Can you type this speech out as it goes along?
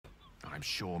I'm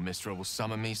sure Mistral will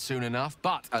summon me soon enough,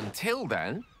 but until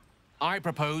then, I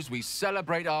propose we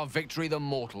celebrate our victory the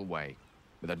mortal way,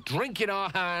 with a drink in our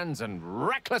hands and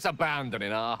reckless abandon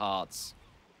in our hearts.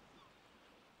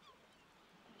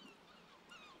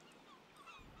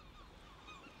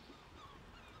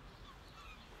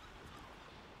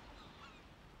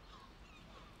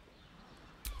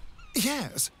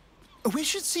 Yes. We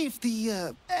should see if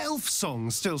the elf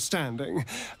song's still standing.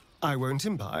 I won't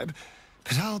imbibe,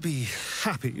 but I'll be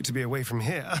happy to be away from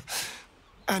here.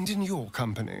 And in your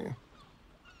company.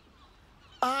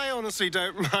 I honestly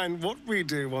don't mind what we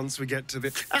do once we get to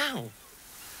the... Ow!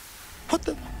 What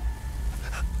the...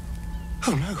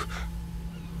 Oh, no.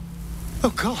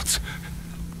 Oh, God.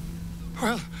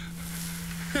 Well,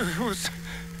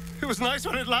 it was nice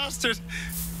when it lasted.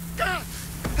 Ah!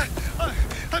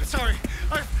 I'm sorry.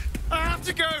 I have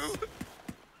to go.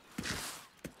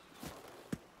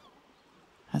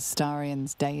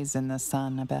 Astarion's days in the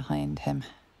sun are behind him.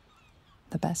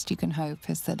 The best you can hope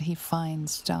is that he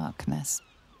finds darkness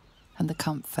and the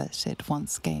comfort it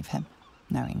once gave him.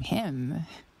 Knowing him,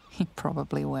 he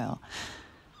probably will.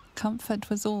 Comfort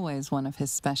was always one of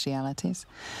his specialities,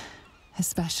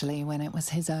 especially when it was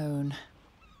his own.